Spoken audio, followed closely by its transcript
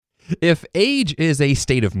If age is a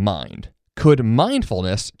state of mind, could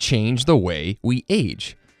mindfulness change the way we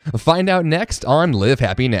age? Find out next on Live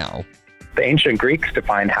Happy Now. The ancient Greeks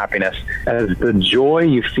defined happiness as the joy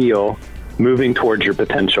you feel moving towards your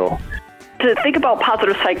potential. To think about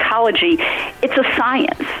positive psychology, it's a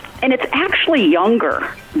science, and it's actually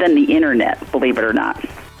younger than the internet, believe it or not.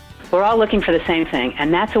 We're all looking for the same thing,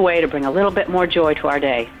 and that's a way to bring a little bit more joy to our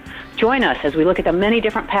day. Join us as we look at the many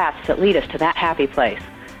different paths that lead us to that happy place.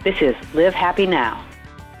 This is Live Happy Now.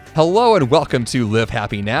 Hello and welcome to Live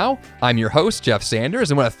Happy Now. I'm your host, Jeff Sanders,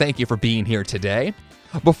 and want to thank you for being here today.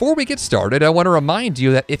 Before we get started, I want to remind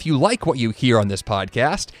you that if you like what you hear on this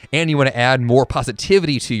podcast and you want to add more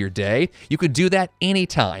positivity to your day, you can do that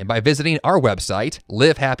anytime by visiting our website,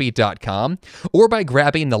 livehappy.com, or by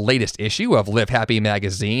grabbing the latest issue of Live Happy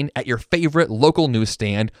magazine at your favorite local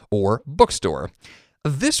newsstand or bookstore.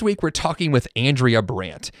 This week, we're talking with Andrea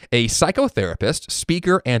Brandt, a psychotherapist,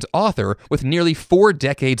 speaker, and author with nearly 4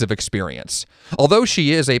 decades of experience. Although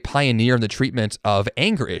she is a pioneer in the treatment of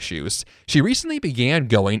anger issues, she recently began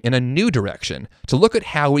going in a new direction to look at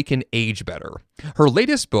how we can age better. Her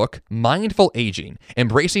latest book, Mindful Aging,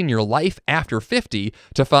 Embracing Your Life After 50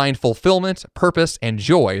 to Find Fulfillment, Purpose, and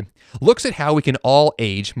Joy, looks at how we can all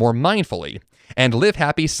age more mindfully. And Live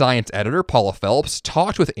Happy science editor Paula Phelps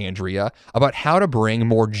talked with Andrea about how to bring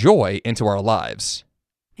more joy into our lives.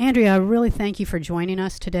 Andrea, I really thank you for joining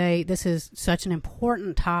us today. This is such an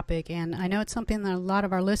important topic, and I know it's something that a lot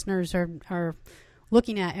of our listeners are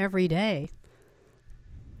looking at every day.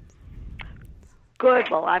 Good.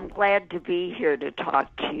 Well, I'm glad to be here to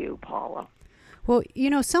talk to you, Paula. Well, you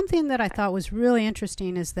know, something that I thought was really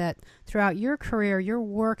interesting is that throughout your career, your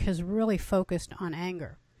work has really focused on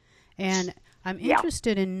anger. And I'm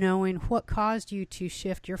interested in knowing what caused you to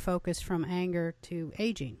shift your focus from anger to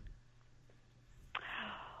aging.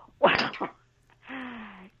 Well,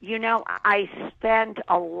 you know, I spent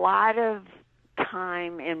a lot of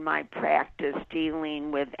time in my practice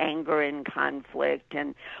dealing with anger and conflict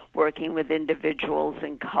and working with individuals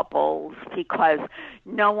and couples because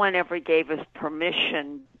no one ever gave us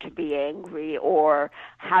permission to be angry or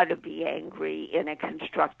how to be angry in a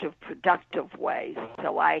constructive, productive way.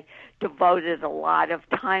 So I devoted a lot of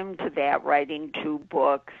time to that, writing 2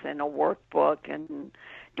 books and a workbook and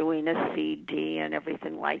doing a CD and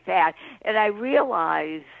everything like that. And I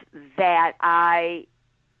realized that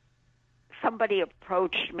somebody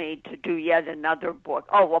approached me to do yet another book,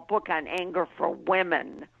 a book on anger for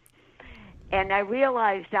women. And I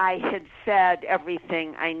realized I had said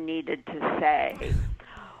everything I needed to say.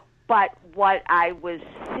 But what I was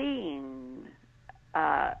seeing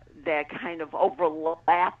that kind of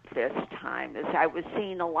overlapped this time is I was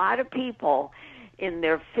seeing a lot of people in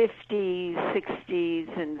their 50s,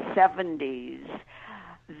 60s, and 70s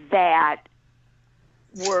that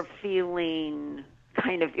were feeling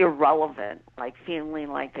kind of irrelevant, like feeling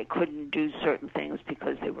like they couldn't do certain things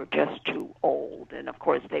because they were just too old. And of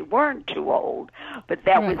course they weren't too old, but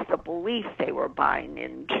that was the belief they were buying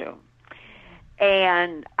into.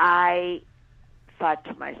 And I thought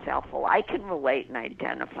to myself, well, I can relate and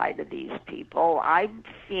identify to these people. I'm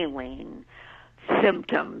feeling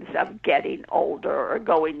symptoms of getting older or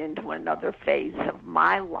going into another phase of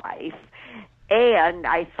my life. And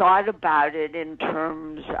I thought about it in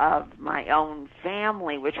terms of my own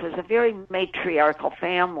family, which was a very matriarchal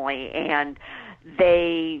family, and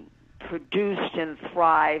they produced and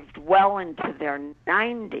thrived well into their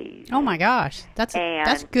 90s. Oh my gosh, that's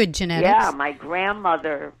good genetics. Yeah, my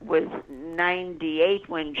grandmother was 98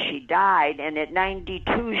 when she died, and at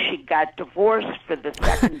 92 she got divorced for the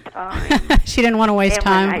second time. She didn't want to waste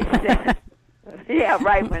time. When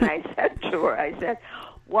I said to her, I said,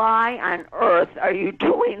 why on earth are you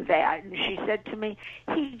doing that? And she said to me,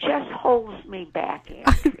 he just holds me back,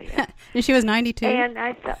 Andrea. And she was 92? And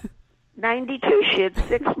I thought, 92, she had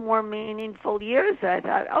 6 more meaningful years. I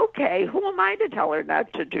thought, okay, who am I to tell her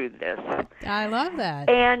not to do this? I love that.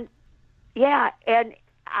 And,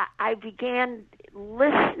 I began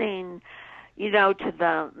listening, to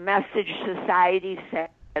the message society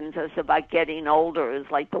sends us about getting older is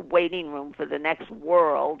like the waiting room for the next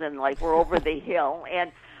world, and like we're over the hill. And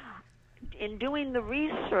in doing the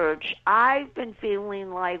research, I've been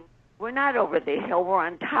feeling like we're not over the hill, we're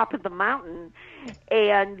on top of the mountain.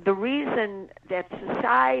 And the reason that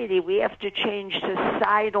we have to change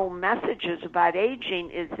societal messages about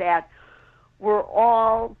aging is that we're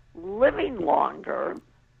all living longer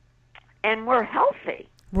and we're healthy.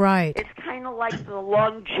 Right. It's kind of like the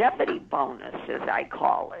longevity bonus, as I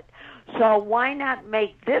call it. So why not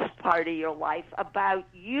make this part of your life about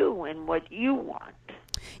you and what you want?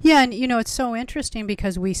 Yeah, and it's so interesting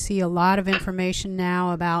because we see a lot of information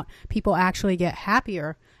now about people actually get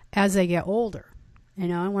happier as they get older.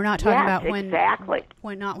 And we're not talking about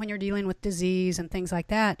when you're dealing with disease and things like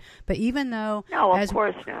that. But even though of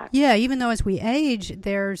course not. Yeah, even though as we age,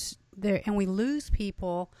 and we lose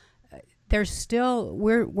people, there's still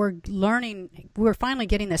we're learning. We're finally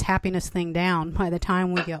getting this happiness thing down by the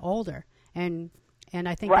time we get older, and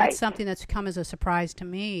I think that's something that's come as a surprise to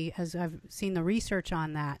me as I've seen the research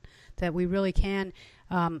on that we really can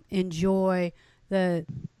enjoy the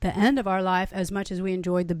end of our life as much as we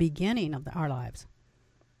enjoyed the beginning of our lives.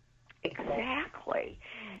 Exactly.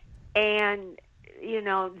 And,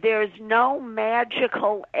 there's no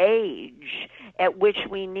magical age at which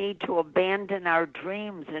we need to abandon our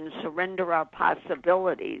dreams and surrender our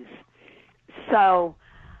possibilities. So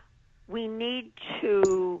we need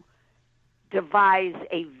to devise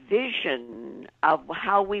a vision of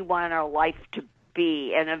how we want our life to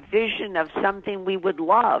be and a vision of something we would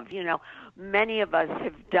love. Many of us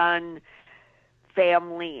have done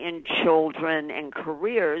family and children and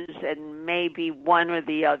careers, and maybe one or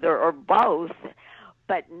the other or both.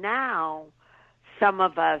 But now some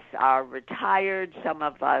of us are retired, some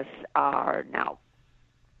of us are now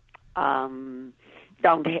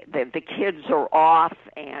the kids are off,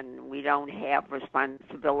 and we don't have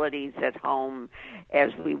responsibilities at home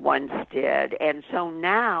as we once did. And so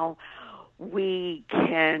now we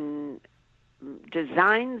can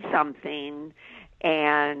design something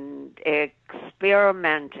and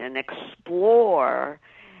experiment and explore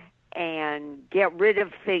and get rid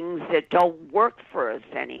of things that don't work for us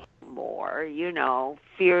anymore,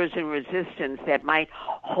 fears and resistance that might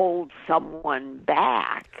hold someone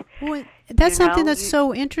back. Well, that's something that's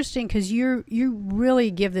so interesting because you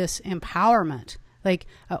really give this empowerment. Like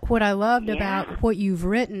what I loved about what you've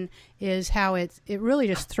written is how it really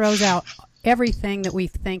just throws out everything that we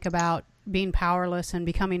think about being powerless and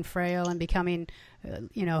becoming frail and becoming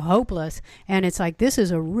hopeless, and it's like this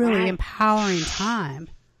is a really empowering time.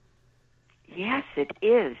 Yes, it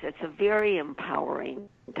is. It's a very empowering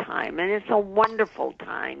time, and it's a wonderful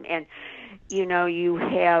time. And you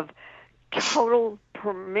have total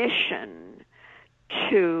permission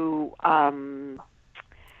to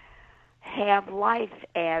have life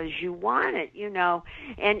as you want it,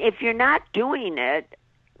 and if you're not doing it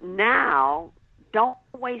now, don't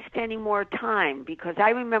waste any more time, because I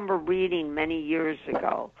remember reading many years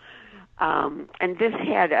ago, and this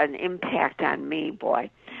had an impact on me, boy.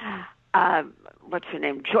 What's her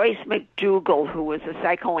name? Joyce McDougall, who was a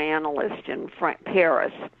psychoanalyst in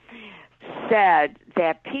Paris, said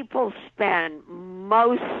that people spend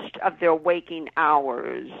most of their waking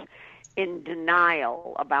hours in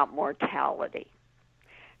denial about mortality.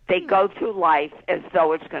 They go through life as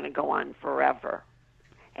though it's going to go on forever.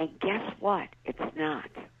 And guess what? It's not.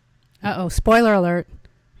 Uh-oh, spoiler alert.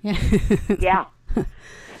 Yeah.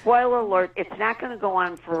 Spoiler alert, it's not going to go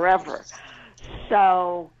on forever.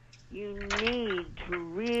 So you need to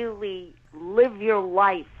really live your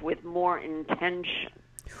life with more intention.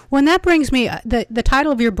 Well, and that brings me, the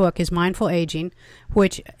title of your book is Mindful Aging,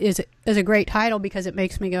 which is a great title because it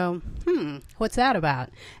makes me go, what's that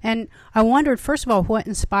about? And I wondered, first of all, what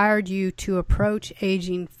inspired you to approach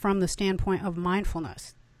aging from the standpoint of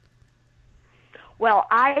mindfulness? Well,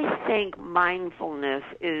 I think mindfulness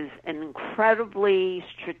is an incredibly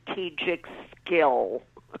strategic skill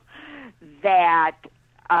that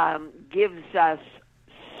gives us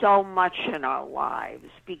so much in our lives,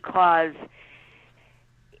 because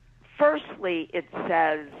firstly, it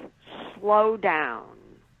says, slow down.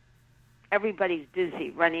 Everybody's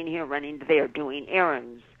busy, running here, running there, doing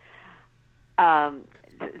errands.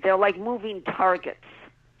 They're like moving targets.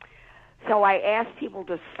 So I ask people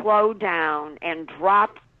to slow down and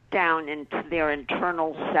drop down into their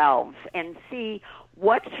internal selves and see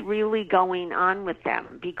what's really going on with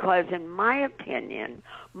them. Because in my opinion,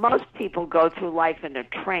 most people go through life in a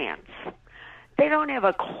trance. They don't have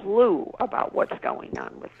a clue about what's going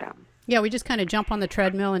on with them. Yeah, we just kind of jump on the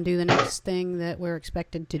treadmill and do the next thing that we're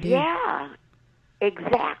expected to do. Yeah,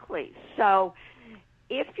 exactly. So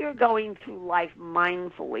if you're going through life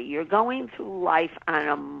mindfully, you're going through life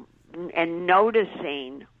and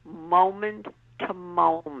noticing moment to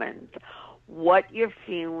moment what you're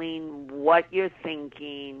feeling, what you're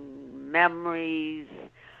thinking, memories,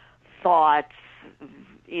 thoughts,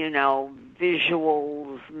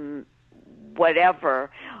 visuals, whatever,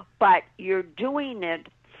 but you're doing it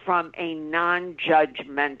from a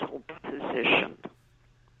non-judgmental position.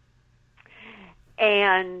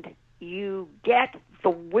 And you get the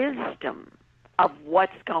wisdom of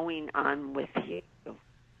what's going on with you.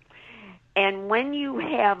 And when you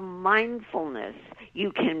have mindfulness,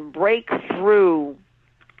 you can break through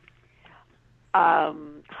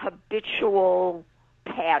habitual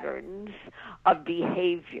patterns of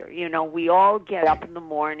behavior. You know, we all get up in the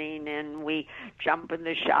morning and we jump in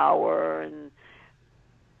the shower and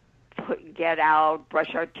get out,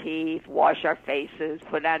 brush our teeth, wash our faces,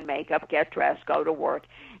 put on makeup, get dressed, go to work.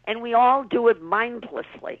 And we all do it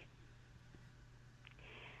mindlessly.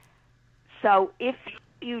 So if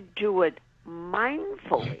you do it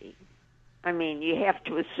mindfully, I mean, you have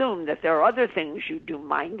to assume that there are other things you do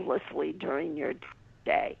mindlessly during your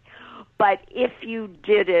day. But if you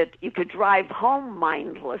did it, you could drive home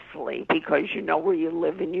mindlessly because you know where you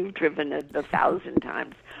live and you've driven it 1,000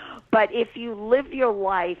 times. But if you live your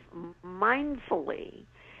life mindfully,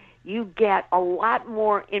 you get a lot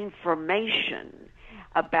more information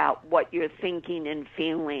about what you're thinking and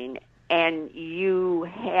feeling, and you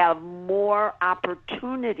have more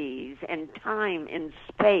opportunities and time and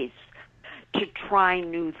space to try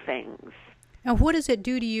new things. Now, what does it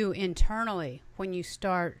do to you internally when you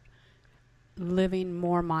start living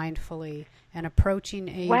more mindfully and approaching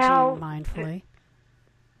aging mindfully?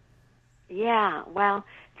 Yeah, well,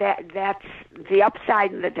 that's the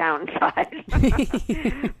upside and the downside.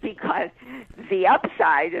 Because the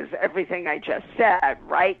upside is everything I just said,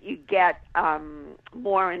 right? You get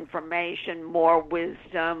more information, more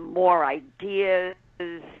wisdom, more ideas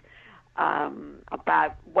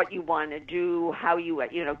about what you want to do, how you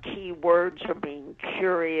know, keywords for being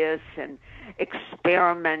curious and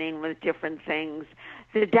experimenting with different things.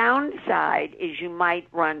 The downside is you might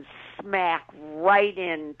run smack right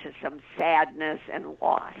into some sadness and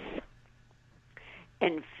loss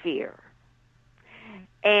and fear.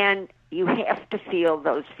 And you have to feel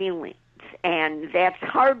those feelings. And that's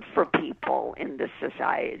hard for people in this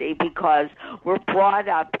society because we're brought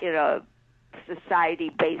up in a society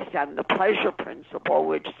based on the pleasure principle,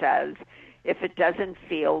 which says if it doesn't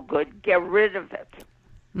feel good, get rid of it.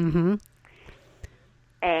 Mm-hmm.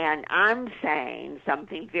 And I'm saying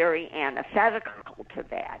something very antithetical to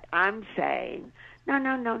that. I'm saying, no,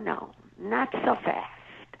 not so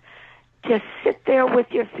fast. Just sit there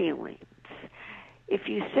with your feelings. If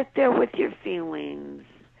you sit there with your feelings,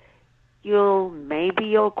 maybe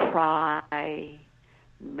you'll cry,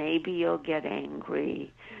 maybe you'll get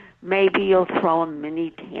angry, maybe you'll throw a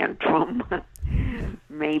mini tantrum,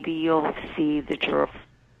 maybe you'll see that you're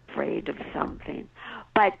afraid of something.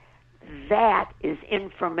 But that is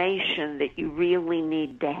information that you really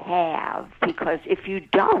need to have, because if you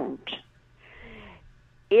don't,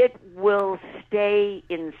 it will stay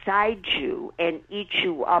inside you and eat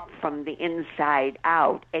you up from the inside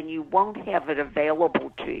out, and you won't have it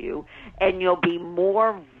available to you, and you'll be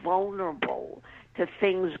more vulnerable to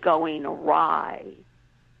things going awry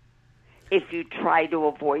if you try to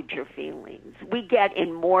avoid your feelings. We get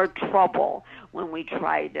in more trouble when we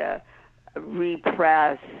try to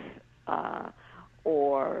repress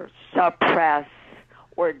or suppress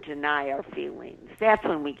or deny our feelings. That's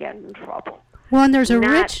when we get in trouble. Well, and there's a Not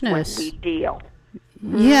richness. when we deal.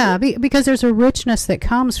 Yeah, because there's a richness that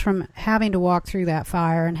comes from having to walk through that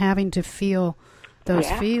fire and having to feel those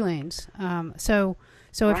feelings. So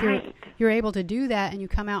if you're able to do that and you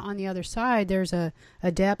come out on the other side, there's a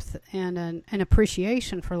depth and an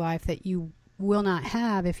appreciation for life that you will not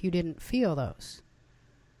have if you didn't feel those.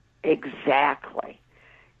 Exactly.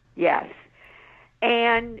 Yes.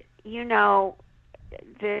 And, you know,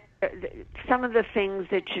 some of the things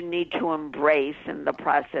that you need to embrace in the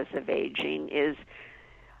process of aging is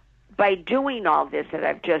by doing all this that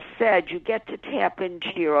I've just said, you get to tap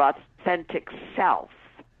into your authentic self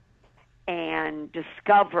and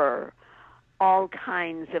discover all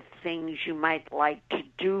kinds of things you might like to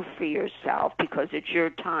do for yourself because it's your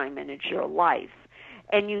time and it's your life.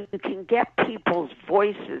 And you can get people's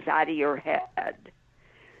voices out of your head.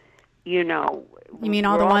 You know, you mean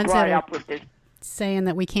all the ones that are saying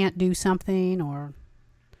that we can't do something or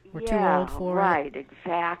we're too old for it? Right,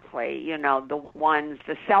 exactly. You know, the ones,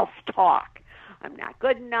 the self-talk. I'm not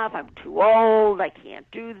good enough. I'm too old. I can't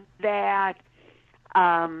do that.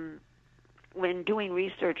 When doing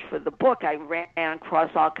research for the book, I ran across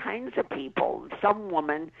all kinds of people. Some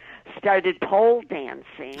woman started pole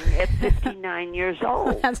dancing at 59 years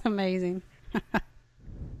old. That's amazing.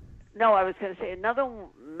 No, I was going to say another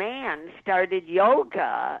man started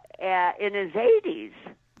yoga in his 80s.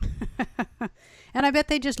 And I bet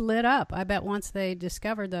they just lit up. I bet once they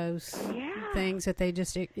discovered those things that they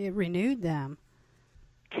just, it renewed them.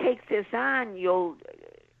 Take this on. You'll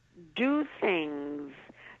do things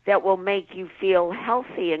that will make you feel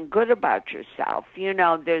healthy and good about yourself. You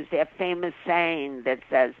know, there's that famous saying that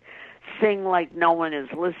says, sing like no one is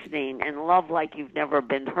listening, and love like you've never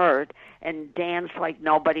been hurt, and dance like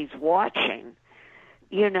nobody's watching,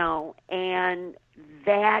 and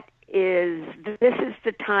this is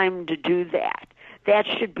the time to do that. That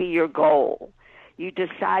should be your goal. You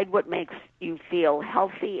decide what makes you feel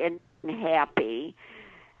healthy and happy,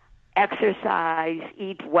 exercise,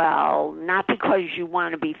 eat well, not because you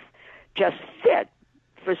want to be just fit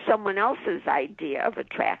for someone else's idea of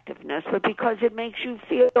attractiveness, but because it makes you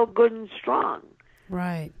feel good and strong.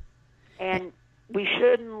 Right. And we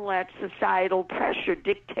shouldn't let societal pressure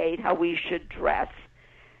dictate how we should dress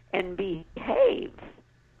and behave.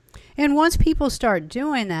 And once people start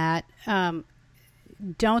doing that,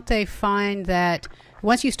 don't they find that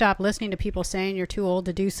once you stop listening to people saying you're too old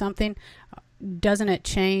to do something, doesn't it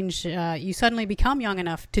change? You suddenly become young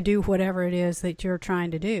enough to do whatever it is that you're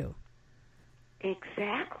trying to do.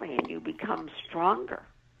 Exactly, and you become stronger.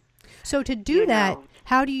 So to do that,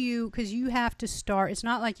 how do you, because you have to start, it's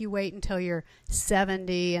not like you wait until you're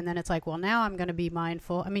 70 and then it's like, well, now I'm going to be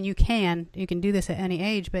mindful. I mean, you can do this at any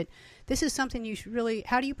age, but this is something you should really,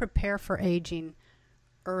 how do you prepare for aging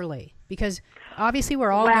early? Because obviously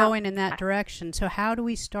we're all going in that direction. So how do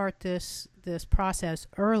we start this process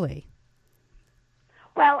early?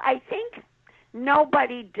 Well, I think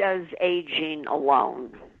nobody does aging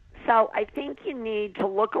alone. So I think you need to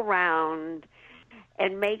look around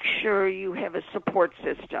and make sure you have a support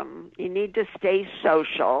system. You need to stay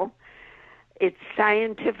social. It's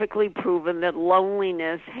scientifically proven that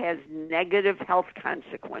loneliness has negative health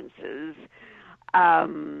consequences.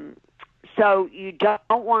 So you don't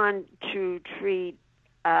want to treat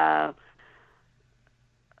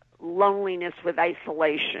loneliness with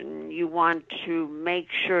isolation. You want to make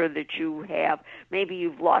sure that you have, maybe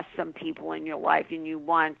you've lost some people in your life and you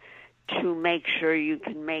want to make sure you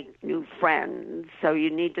can make new friends. So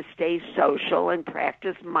you need to stay social and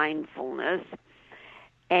practice mindfulness.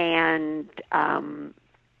 And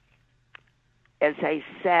as I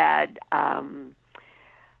said,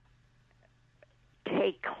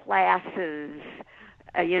 take classes.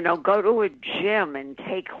 Go to a gym and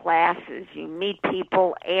take classes. You meet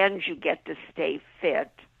people and you get to stay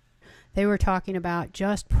fit. They were talking about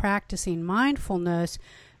just practicing mindfulness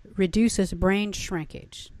reduces brain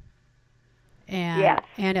shrinkage.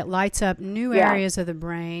 And it lights up new areas of the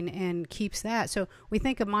brain and keeps that. So we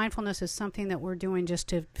think of mindfulness as something that we're doing just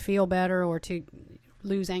to feel better or to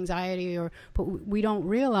lose anxiety, but we don't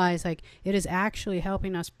realize like it is actually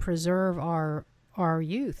helping us preserve our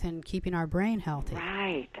youth and keeping our brain healthy.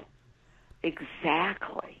 Right.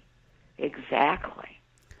 Exactly.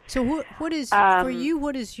 So what is for you,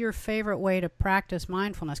 what is your favorite way to practice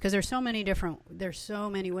mindfulness? Because there's so many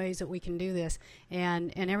ways that we can do this,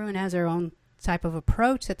 and everyone has their own type of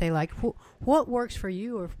approach that they like. What works for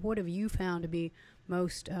you, or what have you found to be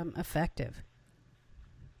most effective?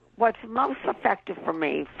 What's most effective for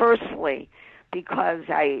me, firstly, because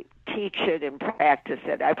I teach it and practice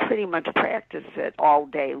it. I pretty much practice it all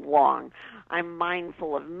day long. I'm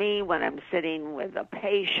mindful of me when I'm sitting with a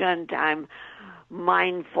patient. I'm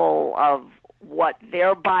mindful of what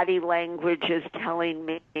their body language is telling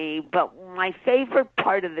me. But my favorite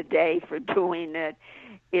part of the day for doing it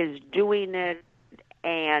is doing it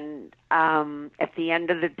and at the end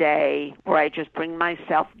of the day where I just bring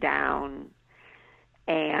myself down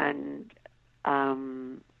and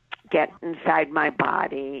get inside my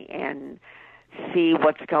body and see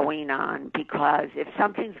what's going on, because if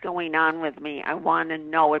something's going on with me, I want to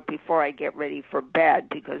know it before I get ready for bed,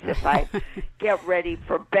 because if I get ready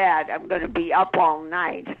for bed, I'm going to be up all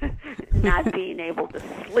night not being able to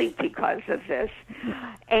sleep because of this.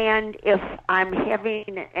 And if I'm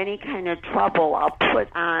having any kind of trouble, I'll put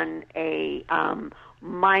on a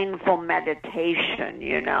mindful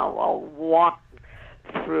meditation, I'll walk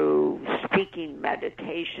through speaking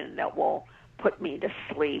meditation that will put me to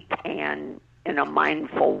sleep, and in a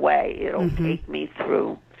mindful way. It'll take me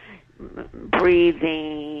through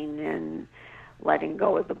breathing and letting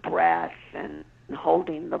go of the breath and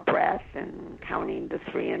holding the breath and counting to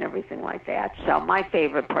 3 and everything like that. So my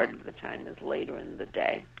favorite part of the time is later in the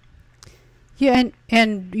day. Yeah,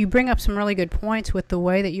 and you bring up some really good points with the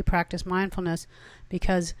way that you practice mindfulness,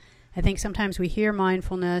 because I think sometimes we hear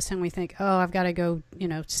mindfulness and we think, oh, I've got to go,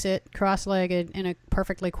 sit cross-legged in a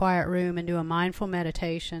perfectly quiet room and do a mindful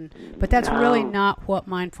meditation. But that's really not what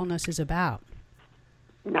mindfulness is about.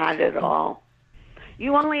 Not at all.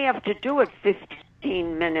 You only have to do it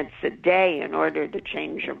 15 minutes a day in order to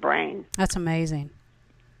change your brain. That's amazing.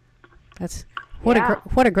 That's what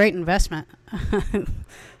a great investment.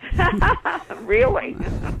 Really?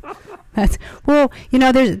 Well,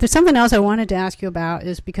 there's something else I wanted to ask you about,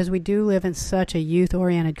 is because we do live in such a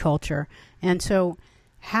youth-oriented culture. And so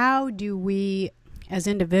how do we, as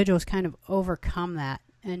individuals, kind of overcome that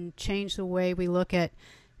and change the way we look at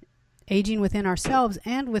aging within ourselves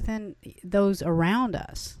and within those around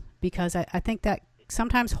us? Because I think that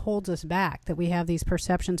sometimes holds us back, that we have these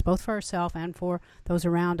perceptions both for ourselves and for those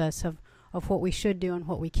around us of what we should do and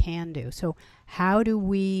what we can do. So how do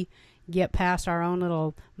we get past our own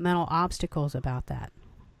little mental obstacles about that?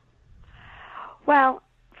 Well,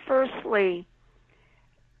 firstly,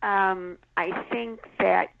 I think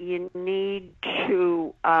that you need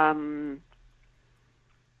to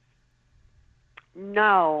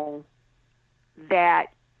know that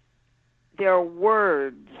there are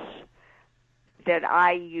words that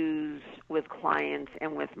I use with clients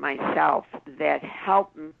and with myself that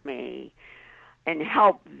help me and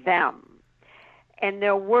help them. And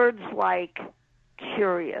they're words like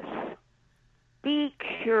curious. Be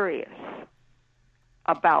curious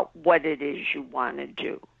about what it is you want to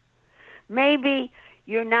do. Maybe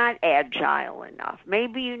you're not agile enough.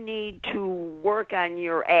 Maybe you need to work on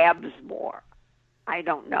your abs more. I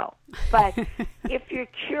don't know. But if you're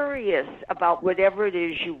curious about whatever it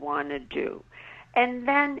is you want to do, and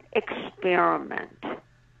then experiment.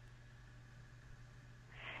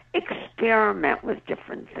 Experiment with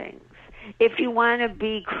different things. If you want to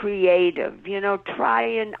be creative, try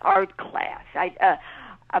an art class.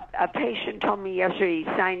 A patient told me yesterday he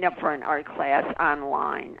signed up for an art class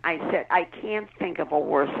online. I said, I can't think of a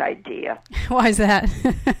worse idea. Why is that?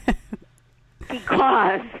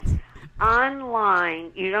 Because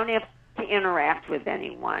online, you don't have to interact with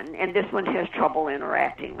anyone, and this one has trouble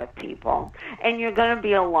interacting with people, and you're going to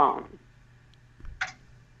be alone.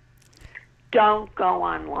 Don't go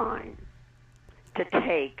online to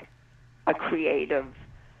take a creative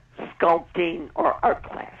sculpting or art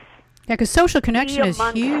class. Yeah, because social connection is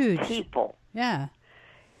huge. People. Yeah.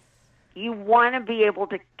 You want to be able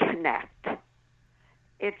to connect.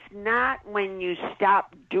 It's not when you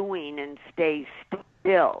stop doing and stay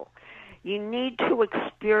still. You need to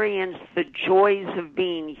experience the joys of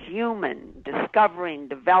being human, discovering,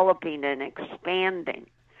 developing, and expanding.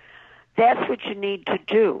 That's what you need to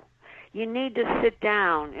do. You need to sit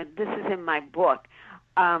down, and this is in my book,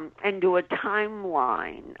 and do a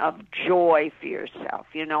timeline of joy for yourself.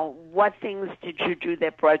 What things did you do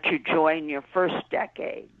that brought you joy in your first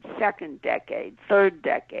decade, second decade, third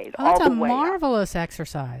decade, all the way That's a up. marvelous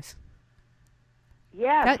exercise.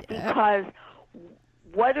 Yes, because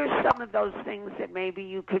what are some of those things that maybe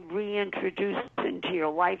you could reintroduce into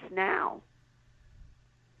your life now?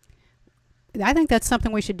 I think that's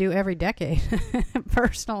something we should do every decade,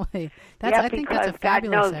 personally. I think that's a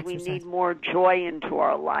fabulous God knows exercise. We need more joy into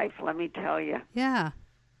our life, let me tell you. Yeah.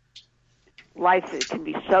 Life can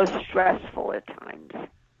be so stressful at times.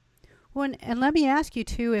 Well, and let me ask you,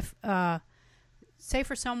 too, if, say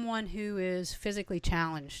for someone who is physically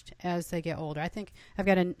challenged as they get older. I think I've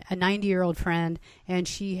got a 90-year-old friend, and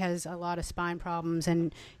she has a lot of spine problems,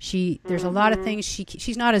 and there's a lot of things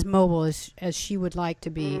she's not as mobile as she would like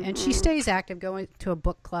to be, and she stays active, going to a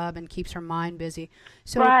book club and keeps her mind busy.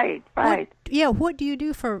 So right. What do you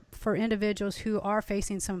do for individuals who are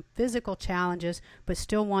facing some physical challenges but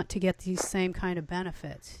still want to get these same kind of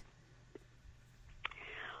benefits?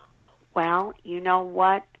 Well, you know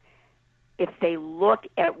what? If they look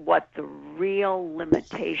at what the real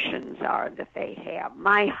limitations are that they have.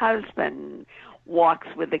 My husband walks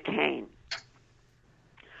with a cane.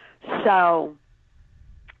 So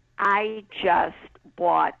I just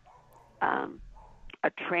bought a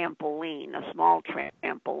trampoline, a small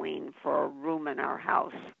trampoline for a room in our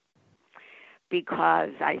house,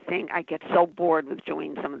 because I think I get so bored with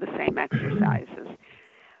doing some of the same exercises.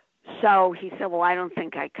 So he said, well, I don't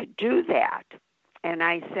think I could do that. And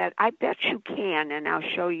I said, I bet you can, and I'll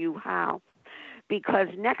show you how. Because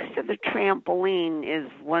next to the trampoline is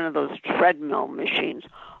one of those treadmill machines.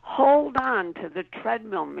 Hold on to the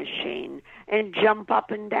treadmill machine and jump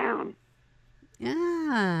up and down.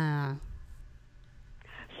 Yeah.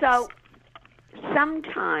 So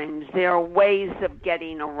sometimes there are ways of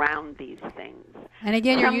getting around these things. And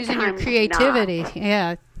again, you're using your creativity. Not.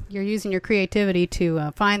 Yeah, you're using your creativity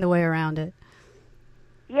to find the way around it.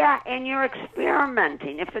 Yeah, and you're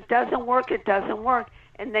experimenting. If it doesn't work, it doesn't work,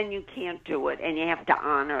 and then you can't do it, and you have to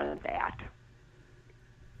honor that.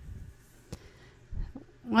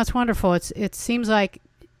 Well, that's wonderful. It seems like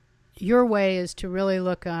your way is to really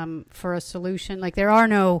look for a solution. Like, there are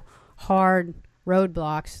no hard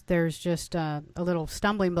roadblocks. There's just a little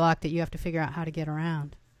stumbling block that you have to figure out how to get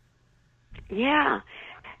around. Yeah,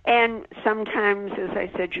 and sometimes, as I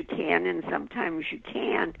said, you can, and sometimes you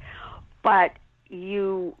can't. but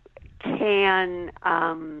you can,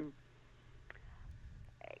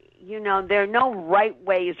 there are no right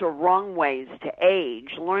ways or wrong ways to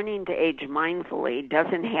age. Learning to age mindfully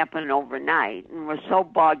doesn't happen overnight, and we're so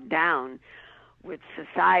bogged down with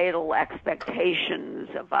societal expectations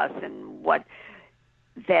of us and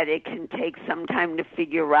that it can take some time to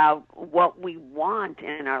figure out what we want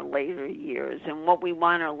in our later years and what we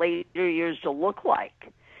want our later years to look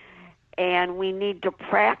like. And we need to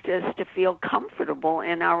practice to feel comfortable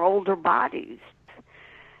in our older bodies.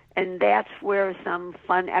 And that's where some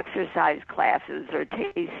fun exercise classes or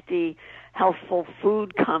tasty, healthful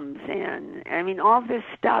food comes in. I mean, all this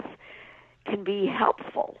stuff can be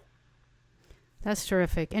helpful. That's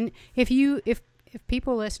terrific. And if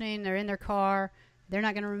people listening, they're in their car, they're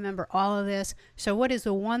not going to remember all of this. So what is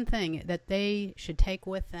the one thing that they should take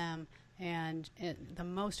with them and the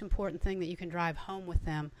most important thing that you can drive home with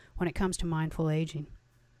them when it comes to mindful aging?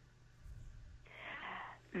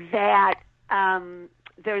 That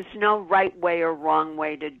there's no right way or wrong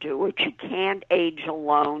way to do it. You can't age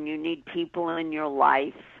alone. You need people in your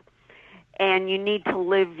life. And you need to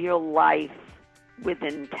live your life with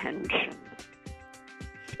intention.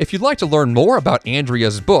 If you'd like to learn more about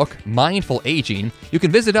Andrea's book, Mindful Aging, you can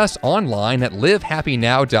visit us online at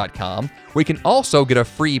livehappynow.com, where you can also get a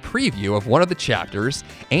free preview of one of the chapters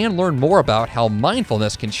and learn more about how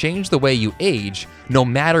mindfulness can change the way you age, no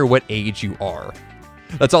matter what age you are.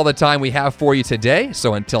 That's all the time we have for you today,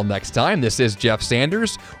 so until next time, this is Jeff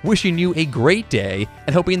Sanders, wishing you a great day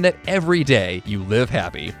and hoping that every day you live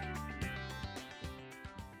happy.